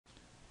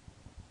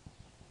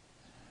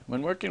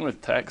When working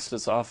with text,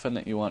 it's often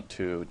that you want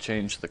to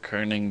change the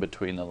kerning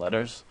between the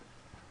letters.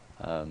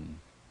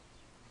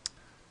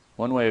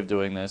 One way of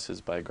doing this is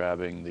by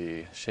grabbing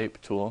the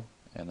shape tool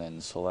and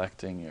then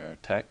selecting your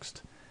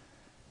text.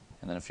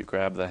 And then if you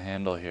grab the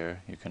handle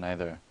here, you can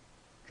either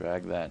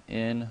drag that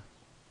in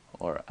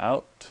or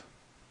out,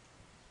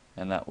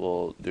 and that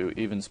will do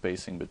even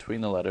spacing between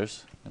the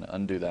letters. I'm going to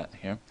undo that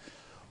here.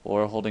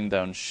 Or holding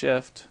down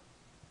Shift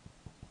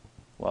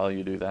while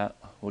you do that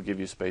will give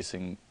you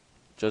spacing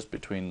just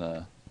between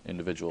the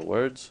individual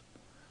words,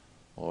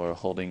 or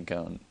holding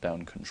down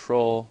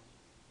Control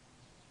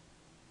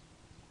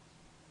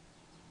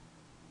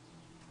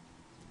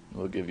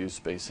will give you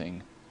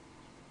spacing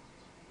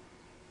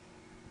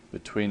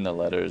between the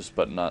letters,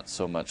 but not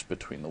so much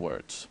between the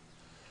words.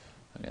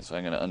 Okay, so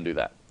I'm going to undo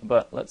that.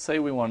 But let's say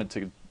we wanted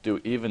to do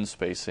even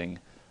spacing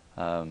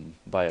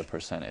by a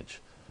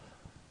percentage.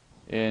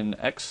 In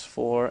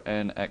X4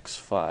 and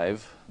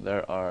X5,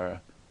 there are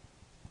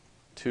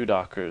two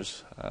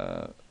dockers,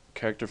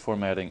 character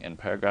formatting and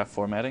paragraph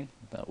formatting.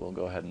 That we'll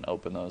go ahead and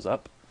open those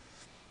up.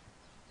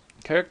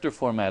 Character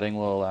formatting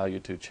will allow you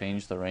to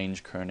change the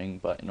range kerning,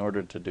 but in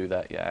order to do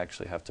that, you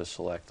actually have to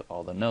select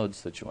all the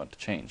nodes that you want to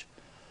change.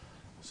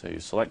 So you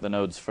select the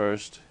nodes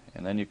first,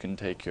 and then you can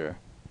take your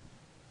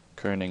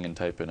kerning and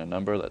type in a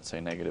number, let's say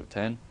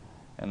 -10,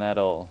 and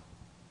that'll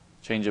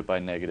change it by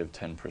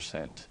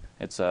 -10%.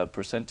 It's a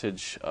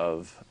percentage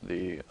of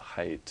the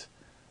height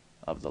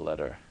of the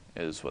letter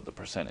is what the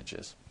percentage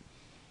is.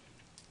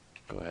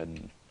 Go ahead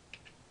and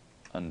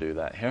undo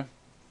that here.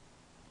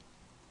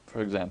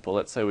 For example,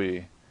 let's say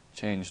we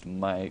changed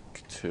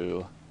Mike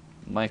to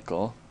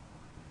Michael,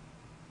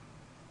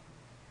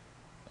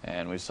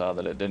 and we saw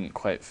that it didn't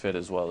quite fit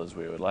as well as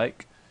we would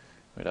like.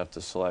 We'd have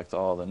to select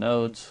all the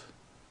nodes,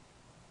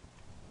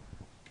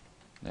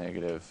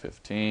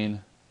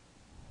 -15,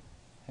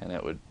 and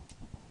it would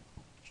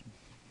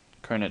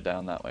kern it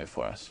down that way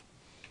for us.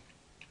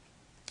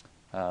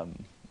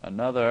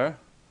 Another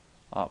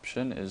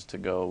option is to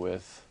go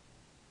with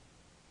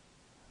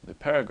the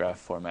paragraph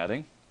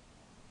formatting.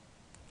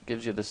 It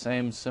gives you the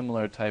same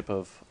similar type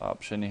of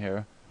option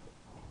here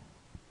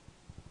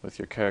with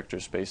your character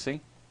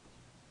spacing,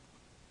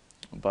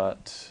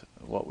 but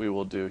what we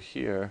will do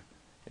here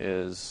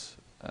is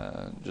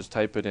just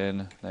type it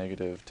in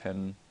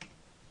 -10,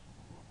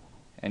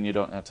 and you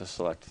don't have to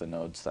select the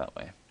nodes that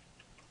way.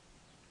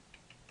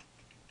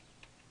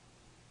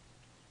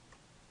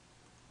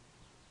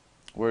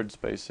 Word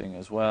spacing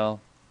as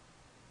well.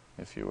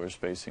 If you were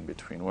spacing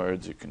between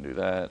words, you can do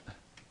that.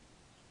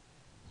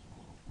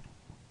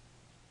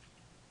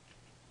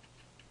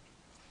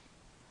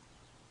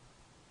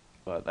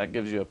 But that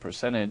gives you a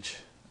percentage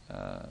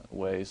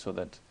way so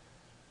that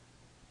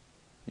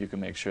you can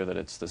make sure that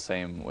it's the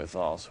same with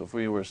all. So if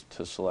we were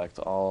to select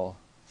all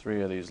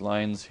three of these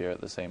lines here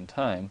at the same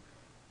time,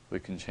 we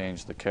can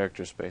change the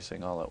character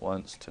spacing all at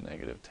once to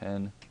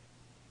 -10,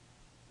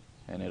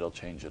 and it'll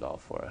change it all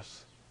for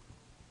us.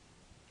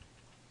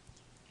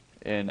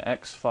 In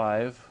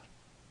X5,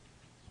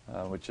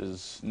 which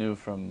is new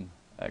from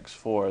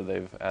X4,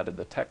 they've added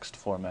the text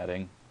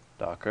formatting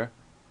docker,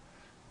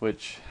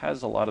 which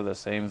has a lot of the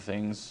same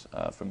things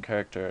from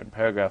character and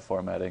paragraph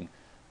formatting,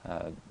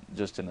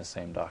 just in the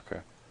same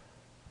docker.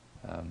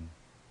 So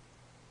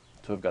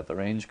we've got the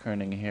range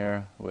kerning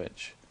here,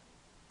 which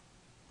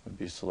would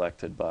be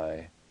selected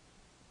by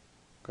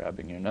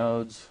grabbing your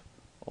nodes,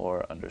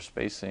 or under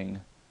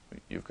spacing,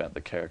 you've got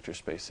the character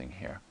spacing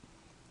here.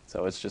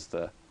 So it's just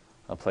a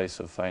place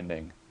of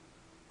finding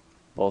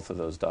both of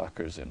those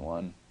dockers in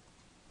one.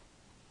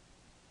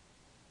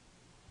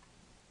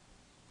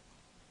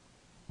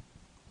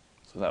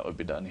 So that would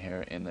be done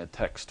here in the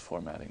text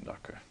formatting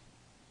docker.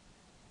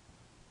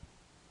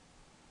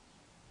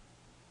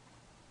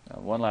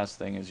 Now, one last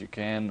thing is you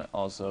can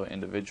also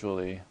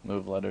individually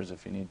move letters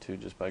if you need to,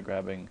 just by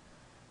grabbing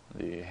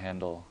the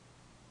handle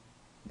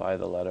by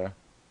the letter.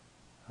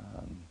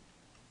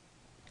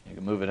 You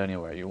can move it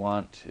anywhere you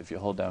want. If you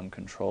hold down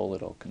Control,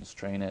 it'll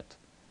constrain it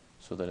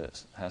so that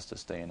it has to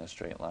stay in a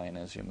straight line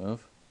as you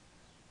move,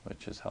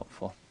 which is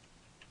helpful.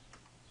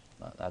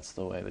 That's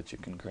the way that you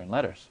can kern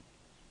letters.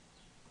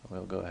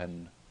 We'll go ahead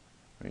and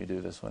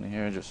redo this one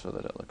here just so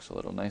that it looks a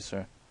little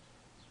nicer.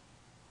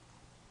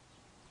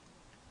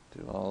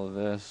 Do all of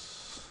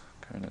this,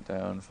 kern it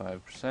down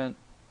 5%,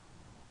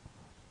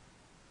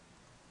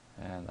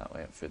 and that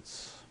way it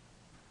fits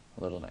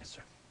a little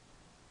nicer.